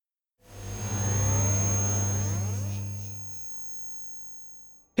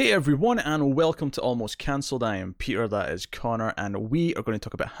Hey everyone, and welcome to Almost Cancelled. I am Peter, that is Connor, and we are going to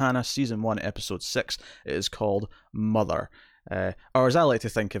talk about Hanna, Season 1, Episode 6. It is called Mother, or as I like to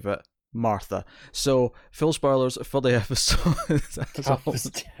think of it, Martha. So, full spoilers for the episode. That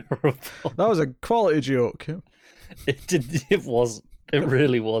was terrible. That was a quality joke. It wasn't. It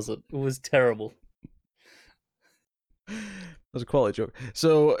really wasn't. It was terrible. That was a quality joke.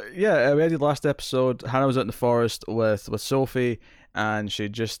 So, yeah, we ended last episode. Hanna was out in the forest with Sophie, and she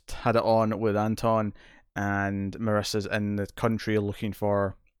just had it on with Anton, and Marissa's in the country looking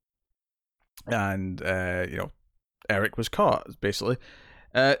for her, and Eric was caught, basically.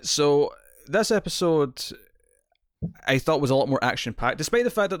 So this episode I thought was a lot more action packed, despite the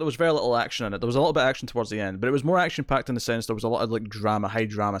fact that there was very little action in it. There was a little bit of action towards the end, but it was more action packed in the sense there was a lot of high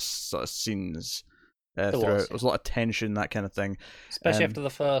drama sort of scenes throughout. There was a lot of tension, that kind of thing, especially after the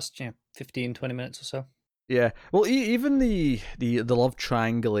first 15, 20 minutes or so. Yeah, well, even the love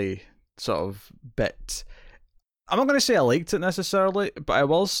triangle sort of bit, I'm not going to say I liked it necessarily, but I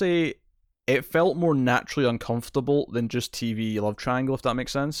will say it felt more naturally uncomfortable than just TV love triangle, if that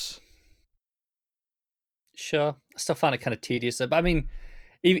makes sense. Sure, I still find it kind of tedious, but I mean,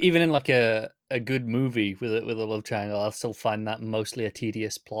 even in like a good movie with a love triangle, I'll still find that mostly a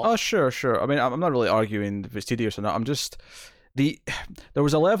tedious plot. Oh, sure. I mean, I'm not really arguing if it's tedious or not. I'm just there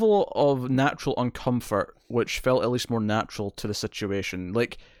was a level of natural uncomfort which felt at least more natural to the situation.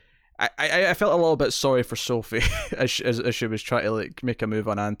 Like, I felt a little bit sorry for Sophie as she was trying to like make a move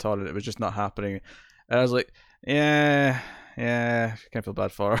on Anton, and it was just not happening. And I was like, yeah, I can't feel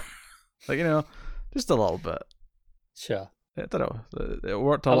bad for her. Like, just a little bit. Sure. I don't know. It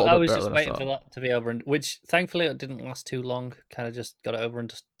worked a little bit better. I was just waiting for that to be over, which thankfully it didn't last too long. Kind of just got it over and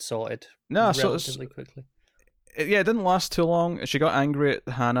just sorted relatively quickly. It didn't last too long. She got angry at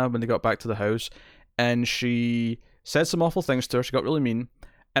Hanna when they got back to the house, and she said some awful things to her. She got really mean,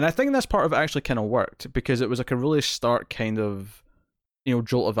 and I think this part of it actually kind of worked because it was like a really stark kind of,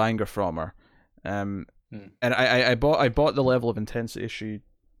 jolt of anger from her. And I bought the level of intensity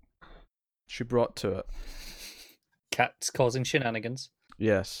she brought to it. Cats causing shenanigans.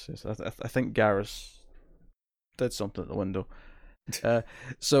 Yes. I think Garrus did something at the window.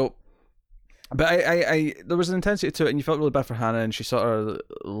 But I there was an intensity to it, and you felt really bad for Hanna, and she sort of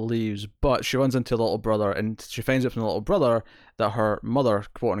leaves, but she runs into the little brother, and she finds out from the little brother that her mother,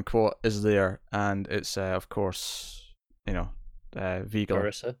 quote unquote, is there, and it's of course, Vigeler.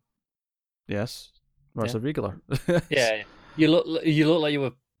 Marissa. Yes, Marissa Vigeler. Yeah, you look like you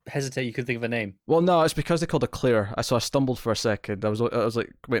were hesitant. You could think of a name. Well, no, it's because they called her Claire. So I stumbled for a second. I was like,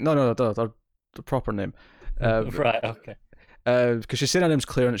 wait, no, the proper name. Right. Okay. Because she's saying her name's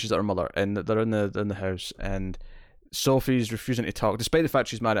Claire and she's at her mother, and they're in the house, and Sophie's refusing to talk, despite the fact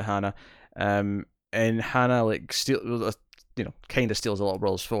she's mad at Hanna. And Hanna kind of steals a little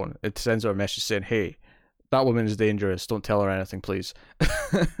brother's phone. It sends her a message saying, "Hey, that woman is dangerous. Don't tell her anything, please."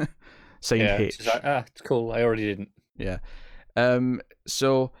 Signed H. She's like, it's cool. I already didn't. Yeah.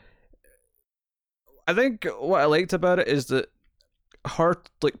 So I think what I liked about it is that her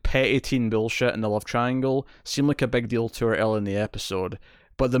like petty teen bullshit in the love triangle seemed like a big deal to her early in the episode,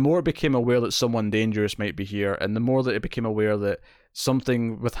 but the more it became aware that someone dangerous might be here, and the more that it became aware that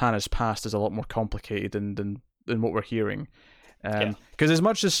something with Hanna's past is a lot more complicated than what we're hearing. Because as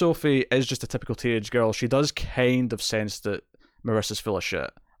much as Sophie is just a typical teenage girl, she does kind of sense that Marissa's full of shit.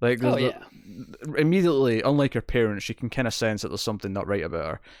 Like, immediately, unlike her parents, she can kind of sense that there's something not right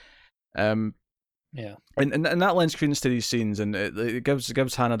about her. Yeah, and that lends credence to these scenes, and it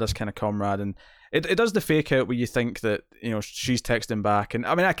gives Hanna this kind of comrade, and it does the fake out where you think that she's texting back, and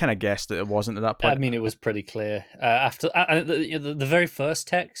I mean I kind of guessed that it wasn't at that point. I mean it was pretty clear after the very first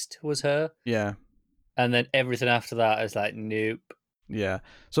text was her. Yeah, and then everything after that is like nope. Yeah,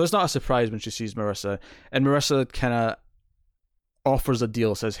 so it's not a surprise when she sees Marissa, and Marissa kind of offers a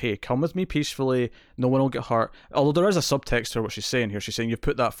deal, says, "Hey, come with me peacefully, no one will get hurt." Although there is a subtext to what she's saying here. She's saying you've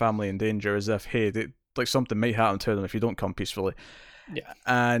put that family in danger, as if, hey, like something might happen to them if you don't come peacefully. Yeah.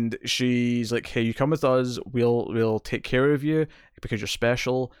 And she's like, "Hey, you come with us, we'll take care of you because you're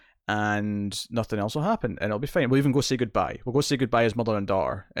special, and nothing else will happen, and it'll be fine. We'll even go say goodbye. We'll go say goodbye as mother and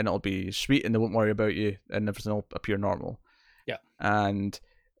daughter, and it'll be sweet, and they won't worry about you, and everything will appear normal." Yeah. And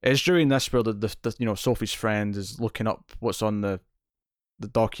it's during this where the Sophie's friend is looking up what's on the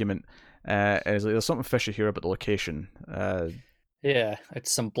document, and it's like, there's something fishy here about the location. Yeah,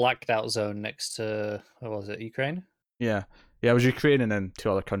 it's some blacked out zone next to, what was it, Ukraine? Yeah, it was Ukraine and then two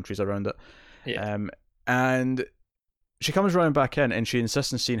other countries around it. Yeah. And she comes running back in, and she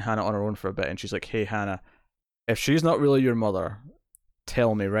insists on seeing Hanna on her own for a bit, and she's like, "Hey, Hanna, if she's not really your mother,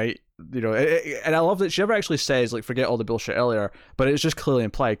 tell me, right? And I love that she never actually says like forget all the bullshit earlier, but it's just clearly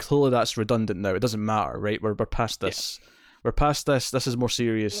implied. Clearly, that's redundant now. It doesn't matter, right? We're past this. Yeah. We're past this. This is more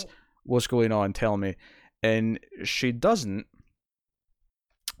serious. What's going on? Tell me. And she doesn't.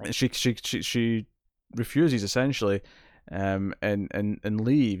 She refuses essentially, and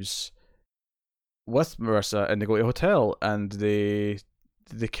leaves with Marissa, and they go to a hotel and they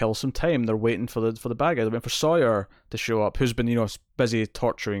kill some time. They're waiting for the bad guy. They're waiting for Sawyer to show up, who's been busy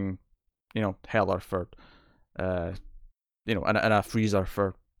torturing Heller for in a freezer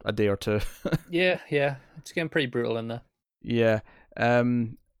for a day or two. yeah, it's getting pretty brutal in there. Yeah.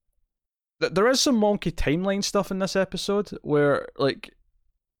 There is some wonky timeline stuff in this episode where, like,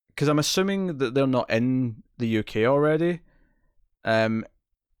 because I'm assuming that they're not in the UK already, and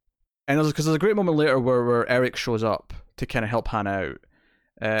because there's a great moment later where Eric shows up to kind of help Hanna out,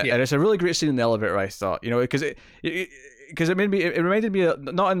 and it's a really great scene in the elevator. I thought, because it reminded me of,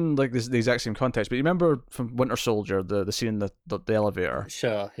 not in like the exact same context, but you remember from Winter Soldier the scene in the elevator,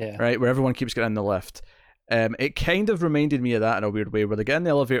 sure, yeah, right, where everyone keeps getting in the lift. It kind of reminded me of that in a weird way, where they get in the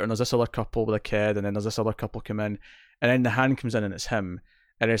elevator and there's this other couple with a kid, and then there's this other couple come in, and then the hand comes in and it's him,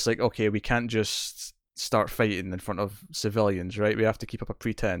 and it's like, okay, we can't just start fighting in front of civilians, right? We have to keep up a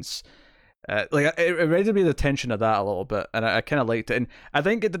pretense. It reminded me of the tension of that a little bit, and I kind of liked it. And I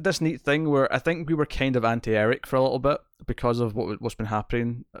think it did this neat thing where I think we were kind of anti-Eric for a little bit because of what's been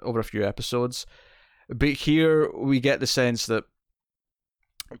happening over a few episodes. But here we get the sense that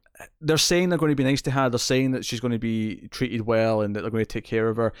they're saying they're going to be nice to her. They're saying that she's going to be treated well and that they're going to take care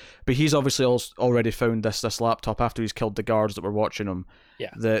of her. But he's obviously already found this laptop after he's killed the guards that were watching him.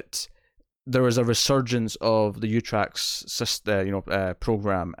 Yeah. That there was a resurgence of the Utrax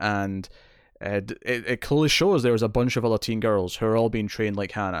program, and it clearly shows there was a bunch of other teen girls who are all being trained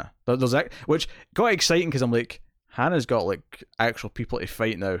like Hanna. Which got exciting because I'm like, Hannah's got like actual people to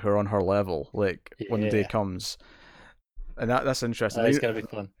fight now who are on her level. Like when the day comes. And that's interesting. It's gonna be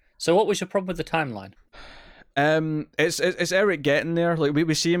fun. So, what was your problem with the timeline? It's Eric getting there. Like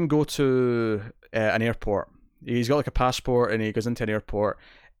we see him go to an airport. He's got like a passport, and he goes into an airport.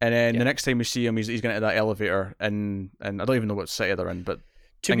 And then the next time we see him, he's going into that elevator, and I don't even know what city they're in, but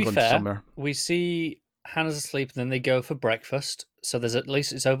to England be fair, somewhere. We see Hannah's asleep, and then they go for breakfast. So there's at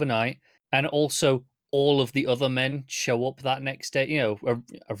least it's overnight, and also all of the other men show up that next day.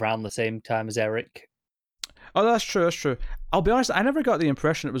 Around the same time as Eric. Oh, that's true. That's true. I'll be honest. I never got the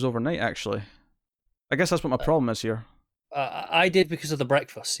impression it was overnight. Actually, I guess that's what my problem is here. I did because of the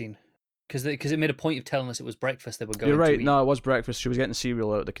breakfast scene, because it made a point of telling us it was breakfast they were going. You're right. To eat. No, it was breakfast. She was getting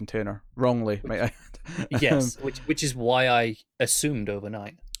cereal out of the container wrongly. Might I add. Yes, which is why I assumed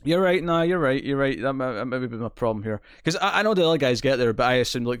overnight. You're right. No, you're right. You're right. That might be my problem here, because I know the other guys get there, but I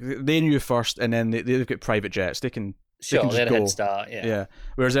assumed like they knew first, and then they've got private jets. They can. Sure, they had a go. head start. Yeah.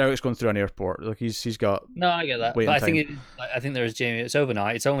 Whereas Eric's going through an airport. Like he's got. No, I get that. But I think there is Jamie. It's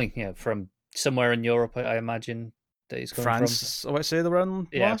overnight. It's only from somewhere in Europe, I imagine that he's coming France, from. I would say they were in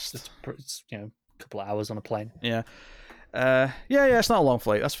last. It's a couple of hours on a plane. Yeah. It's not a long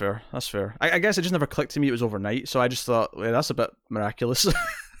flight. That's fair. I guess it just never clicked to me it was overnight, so I just thought, that's a bit miraculous.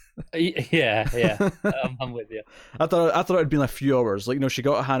 Yeah. I'm with you. I thought it'd been a few hours. Like, she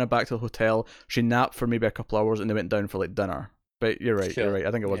got Hanna back to the hotel, she napped for maybe a couple hours, and they went down for like dinner. But you're right. Sure. You're right.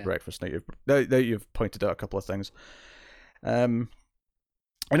 I think it was breakfast. Now you've pointed out a couple of things. And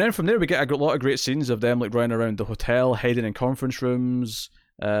then from there we get a lot of great scenes of them like running around the hotel, hiding in conference rooms,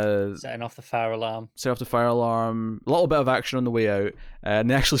 setting off the fire alarm. A little bit of action on the way out, and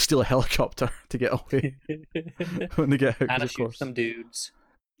they actually steal a helicopter to get away when they get out. Hanna shoots some dudes.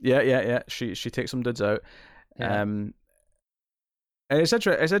 Yeah. She takes some dudes out. Yeah. And it's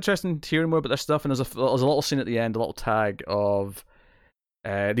interesting hearing more about this stuff. And there's a little scene at the end, a little tag of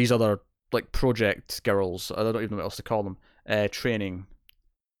these other like project girls. I don't even know what else to call them. Training.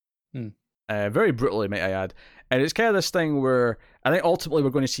 Very brutally, might I add. And it's kind of this thing where I think ultimately we're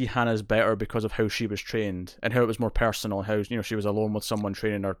going to see Hannah's better because of how she was trained and how it was more personal. How she was alone with someone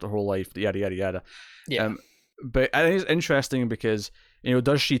training her whole life. Yada yada yada. Yeah. But I think it's interesting because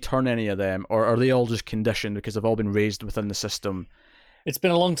does she turn any of them, or are they all just conditioned because they've all been raised within the system? It's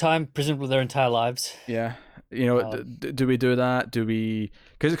been a long time, presumably their entire lives. Yeah. Do we do that? Do we?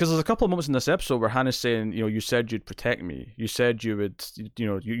 Because there's a couple of moments in this episode where Hannah's saying, you said you'd protect me. You said you would,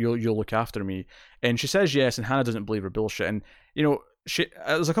 you'll look after me. And she says yes, and Hanna doesn't believe her bullshit. And,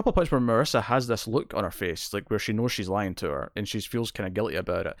 there's a couple of points where Marissa has this look on her face, like where she knows she's lying to her, and she feels kind of guilty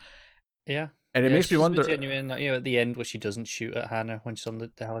about it. Yeah. And it makes me wonder. Genuine, at the end where she doesn't shoot at Hanna when she's on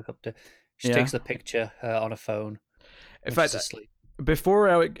the helicopter, she takes the picture on her phone. In fact, before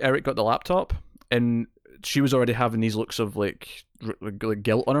Eric got the laptop, and she was already having these looks of like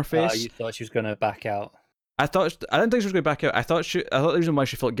guilt on her face. You thought she was going to back out. I didn't think she was going back out. I thought the reason why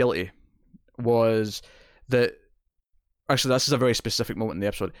she felt guilty was that. Actually, this is a very specific moment in the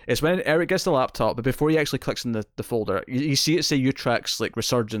episode. It's when Eric gets the laptop, but before he actually clicks in the folder, you see it say Utrecht's like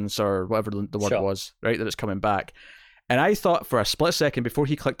resurgence or whatever the word was, right? That it's coming back. And I thought for a split second before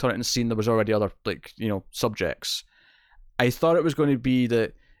he clicked on it and seen there was already other like subjects. I thought it was going to be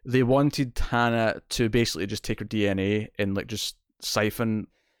that they wanted Hanna to basically just take her DNA and like just siphon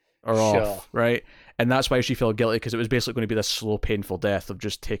her off, right? And that's why she felt guilty, because it was basically going to be this slow, painful death of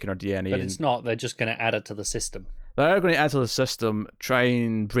just taking her DNA. But it's not. They're just going to add it to the system. They're going to add to the system, try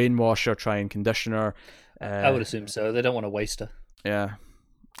and brainwash her, try and condition her. I would assume so. They don't want to waste her. Yeah.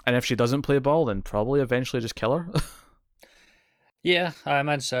 And if she doesn't play ball, then probably eventually just kill her. Yeah, I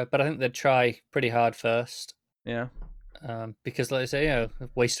imagine so. But I think they'd try pretty hard first. Yeah. Because, like I say,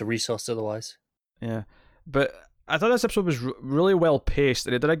 waste a resource otherwise. Yeah. But I thought this episode was really well paced,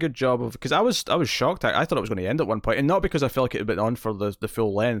 and it did a good job of, because I was shocked. I thought it was going to end at one point, and not because I felt like it had been on for the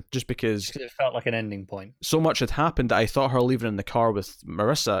full length, just because it felt like an ending point. So much had happened that I thought her leaving in the car with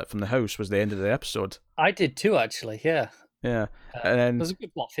Marissa from the house was the end of the episode. I did too, actually. Yeah. Yeah. And then there's a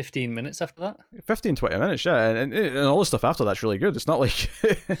good 15 minutes after that. 15-20 minutes, yeah, and all the stuff after that's really good. It's not like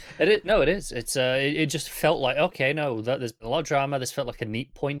it is. It's it just felt like, okay, no, there's been a lot of drama. This felt like a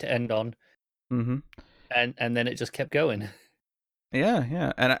neat point to end on. Mm-hmm. And then it just kept going.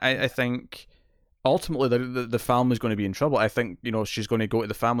 Yeah, and I think ultimately the family's going to be in trouble. I think she's going to go to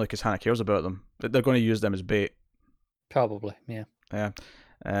the family because Hanna cares about them. They're going to use them as bait. Probably, yeah. Yeah,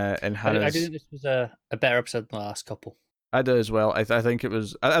 and Hannah's... I do think this was a better episode than the last couple. I do as well. I think it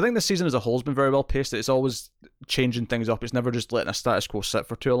was. I think this season as a whole has been very well paced. It's always changing things up. It's never just letting a status quo sit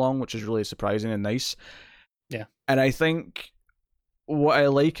for too long, which is really surprising and nice. Yeah, and I think what I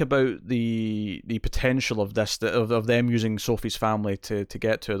like about the potential of this, of them using Sophie's family to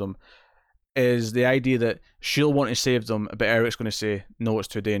get to them, is the idea that she'll want to save them, but Eric's going to say, no, it's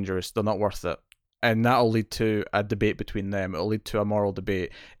too dangerous, they're not worth it. And that'll lead to a debate between them. It'll lead to a moral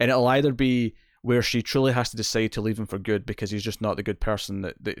debate. And it'll either be where she truly has to decide to leave him for good because he's just not the good person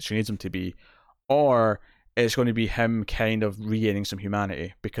that she needs him to be, or it's going to be him kind of regaining some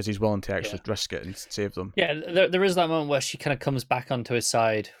humanity because he's willing to actually risk it and save them. Yeah, there is that moment where she kind of comes back onto his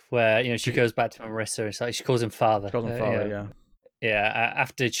side, where she goes back to Marissa. It's like she calls him father. Yeah. Yeah,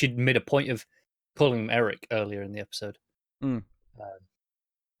 after she'd made a point of calling him Eric earlier in the episode. Mm.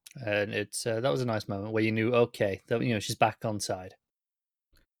 And it's that was a nice moment where you knew, okay, that she's back on side.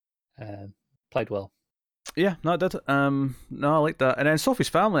 Played well. Yeah, no, it did. No, I like that. And then Sophie's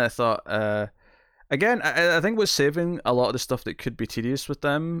family, I thought, again, I think was saving a lot of the stuff that could be tedious with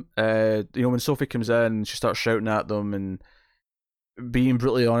them. When Sophie comes in, she starts shouting at them and being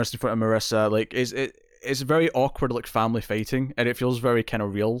brutally honest in front of Marissa. Like, it's very awkward, like family fighting, and it feels very kind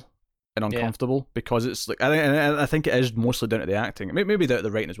of real and uncomfortable because it's like I think it is mostly down to the acting. Maybe down to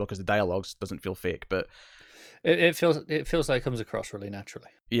the writing as well, because the dialogues doesn't feel fake, but. It feels like it comes across really naturally.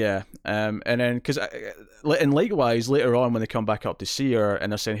 Yeah, and then and likewise later on when they come back up to see her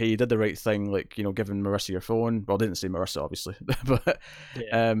and they're saying, "Hey, you did the right thing," like giving Marissa your phone. Well, they didn't say Marissa obviously, but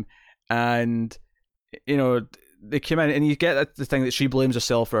and they came in and you get the thing that she blames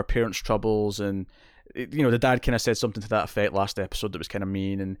herself for her parents' troubles, and the dad kind of said something to that effect last episode that was kind of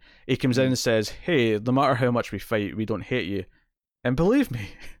mean, and he comes in and says, "Hey, no matter how much we fight, we don't hate you, and believe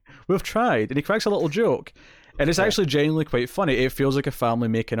me, we've tried," and he cracks a little joke. And it's actually genuinely quite funny. It feels like a family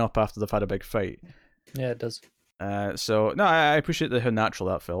making up after they've had a big fight. Yeah, it does. So, no, I appreciate how natural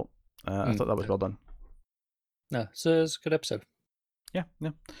that felt. I thought that was well done. No, so it's a good episode. Yeah.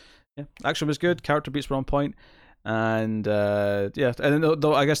 Action was good. Character beats were on point. And, and then,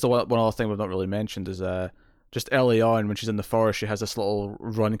 though, I guess the one other thing we've not really mentioned is just early on when she's in the forest, she has this little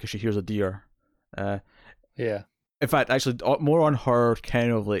run because she hears a deer. Yeah. In fact, actually, more on her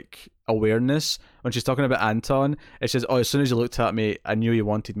kind of like awareness when she's talking about Anton. It says, "Oh, as soon as you looked at me, I knew you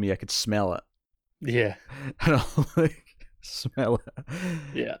wanted me. I could smell it." Yeah, and I'm like, smell it.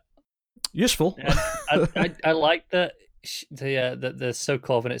 Yeah, useful. Yeah. I like that the so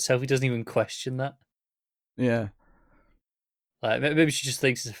confident Sophie doesn't even question that. Yeah, like maybe she just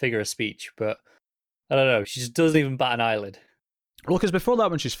thinks it's a figure of speech, but I don't know. She just doesn't even bat an eyelid. Well, because before that,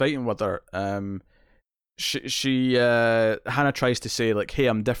 when she's fighting with her, she Hanna tries to say like, "Hey,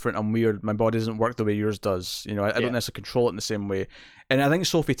 I'm different, I'm weird, my body doesn't work the way yours does, I don't necessarily control it in the same way." And I think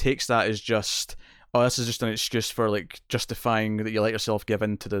Sophie takes that as just, oh, this is just an excuse for like justifying that you let yourself give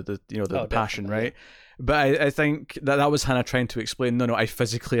in to the passion, right? But I think that was Hanna trying to explain, no, I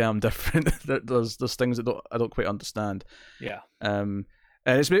physically am different. There's things that I don't quite understand. Yeah.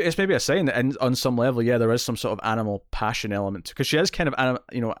 And it's maybe a sign that on some level, yeah, there is some sort of animal passion element because she is kind of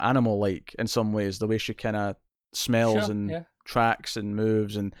animal like in some ways, the way she kind of smells Sure, and yeah, tracks and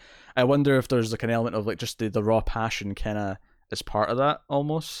moves, and I wonder if there's like an element of like just the raw passion kind of is part of that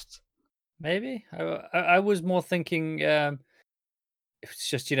almost. maybe. I was more thinking it's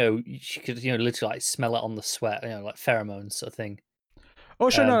just she could literally like smell it on the sweat, like pheromones sort of thing. Oh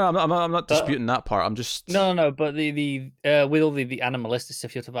sure, no, Um, no, I'm not but disputing that part. I'm just no, but the with all the animalistic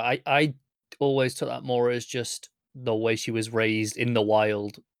stuff you're talking about, I always took that more as just the way she was raised in the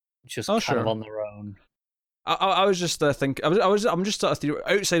wild, just oh kind of sure. on their own. I was just I'm just sort of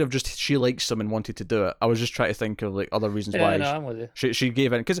outside of just she likes them and wanted to do it. I was just trying to think of like other reasons Yeah, why no, I'm with you. she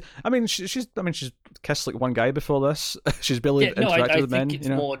gave in because I mean she's kissed like one guy before this. She's barely Yeah, no, interacted I with men. think it's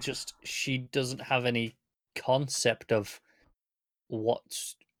more just she doesn't have any concept of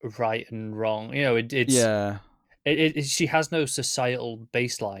what's right and wrong. Yeah, She has no societal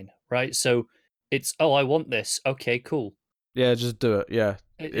baseline, right? So it's, oh, I want this. Okay, cool. yeah, just do it. Yeah,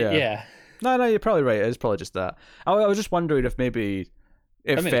 yeah. Yeah, No, you're probably right. It's probably just that. I was just wondering if maybe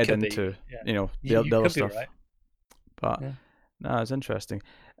it I mean, it fed could into be. Yeah, the you other could be stuff, right. but. Yeah, No, it's interesting.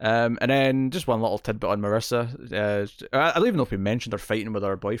 And then just one little tidbit on Marissa. I don't even know if we mentioned her fighting with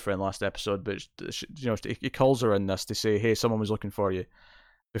her boyfriend last episode, but he calls her in this to say, "Hey, someone was looking for you,"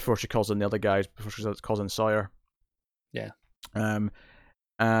 before she calls in the other guys, before she calls in Sawyer. yeah, Um,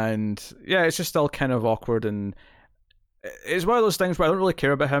 and yeah, it's just still kind of awkward, and it's one of those things where I don't really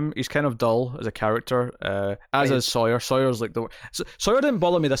care about him. He's kind of dull as a character, as is Sawyer. Sawyer's like Sawyer didn't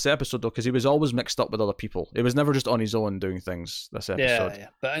bother me this episode though because he was always mixed up with other people. He was never just on his own doing things this episode. yeah.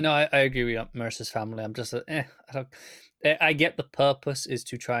 But I know I agree with Marissa's family. I'm just I don't. I get the purpose is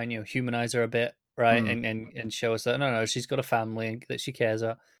to try and humanize her a bit, right, Hmm. and show us that no, she's got a family that she cares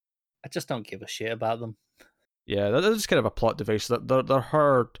about. I just don't give a shit about them. Yeah, that's kind of a plot device. They're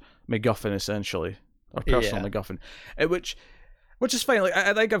her MacGuffin essentially, or personal Yeah, MacGuffin, which is fine. Like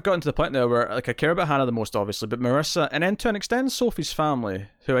I think I've gotten to the point now where like I care about Hannah the most, obviously, but Marissa, and then to an extent Sophie's family,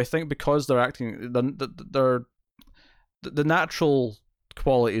 who I think because they're acting, they're the natural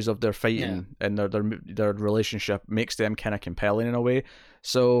qualities of their fighting and their relationship makes them kind of compelling in a way.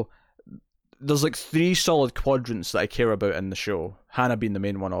 So there's like three solid quadrants that I care about in the show. Hannah being the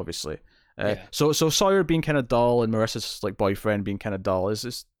main one, obviously. yeah. So Sawyer being kind of dull and Marissa's like boyfriend being kind of dull is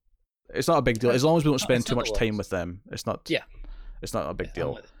it's not a big deal as long as we don't spend too much time with them. It's not a big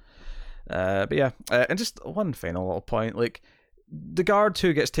deal. But yeah, and just one final little point, like the guard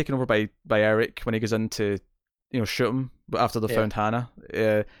who gets taken over by Eric when he goes in to shoot him after they found Hannah.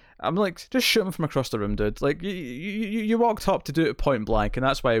 I'm like, just shoot him from across the room, dude. Like you walked up to do it point blank, and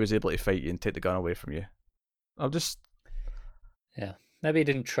that's why he was able to fight you and take the gun away from you. I'll just Maybe he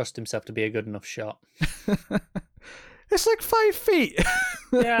didn't trust himself to be a good enough shot. It's like 5 feet.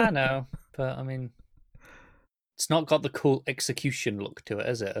 Yeah, I know, but I mean, it's not got the cool execution look to it,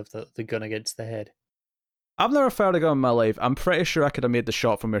 is it? Of the gun against the head. I've never fired a gun in my life. I'm pretty sure I could have made the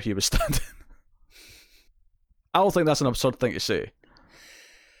shot from where he was standing. I don't think that's an absurd thing to say.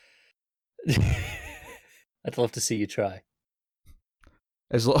 I'd love to see you try.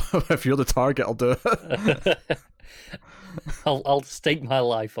 If you're the target, I'll do it. I'll stake my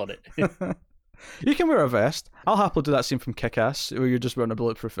life on it. You can wear a vest. I'll happily do that scene from Kick-Ass where you're just wearing a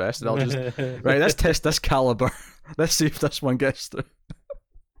bulletproof vest, and I'll just right. Let's test this caliber. Let's see if this one gets through.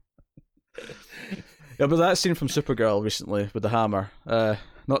 Yeah, but that scene from Supergirl recently with the hammer,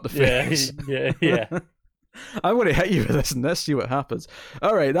 not the face. Yeah. I'm going to hit you with this and let's see what happens.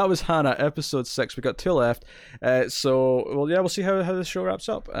 All right, that was Hanna, episode 6. We got 2 left. We'll see how the show wraps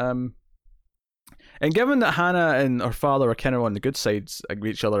up. And given that Hanna and her father are kind of on the good sides of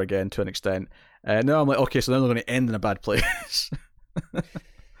each other again to an extent, now I'm like, okay, so then they're going to end in a bad place.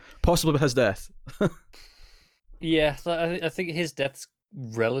 Possibly with his death. Yeah, I think his death's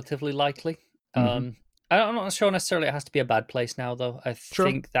relatively likely. I'm not sure necessarily it has to be a bad place now, though. I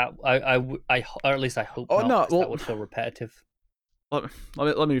think that I or at least I hope not. That would feel repetitive. Let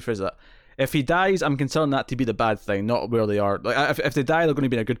me rephrase that. If he dies, I'm considering that to be the bad thing, not where they are. Like, if they die, they're going to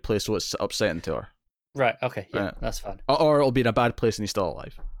be in a good place, so it's upsetting to her. Right. Okay. Yeah, that's fine. Or it'll be in a bad place and he's still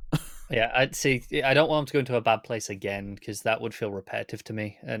alive. Yeah, I'd see. I don't want him to go into a bad place again because that would feel repetitive to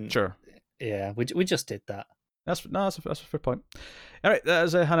me. And sure. Yeah, we just did that. That's a fair point. All right, that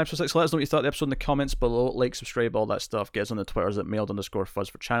is Hanna episode 6. Let us know what you thought of the episode in the comments below. Like, subscribe, all that stuff. Get us on the Twitters at mailed_fuzz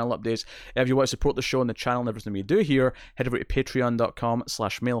for channel updates. If you want to support the show and the channel and everything we do here, head over to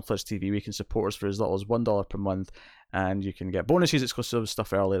patreon.com/mailfuzztv. We can support us for as little as $1 per month, and you can get bonuses, exclusive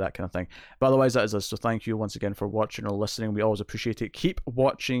stuff early, that kind of thing. But otherwise, that is us. So thank you once again for watching or listening. We always appreciate it. Keep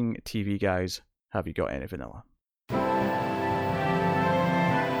watching TV, guys. Have you got any vanilla?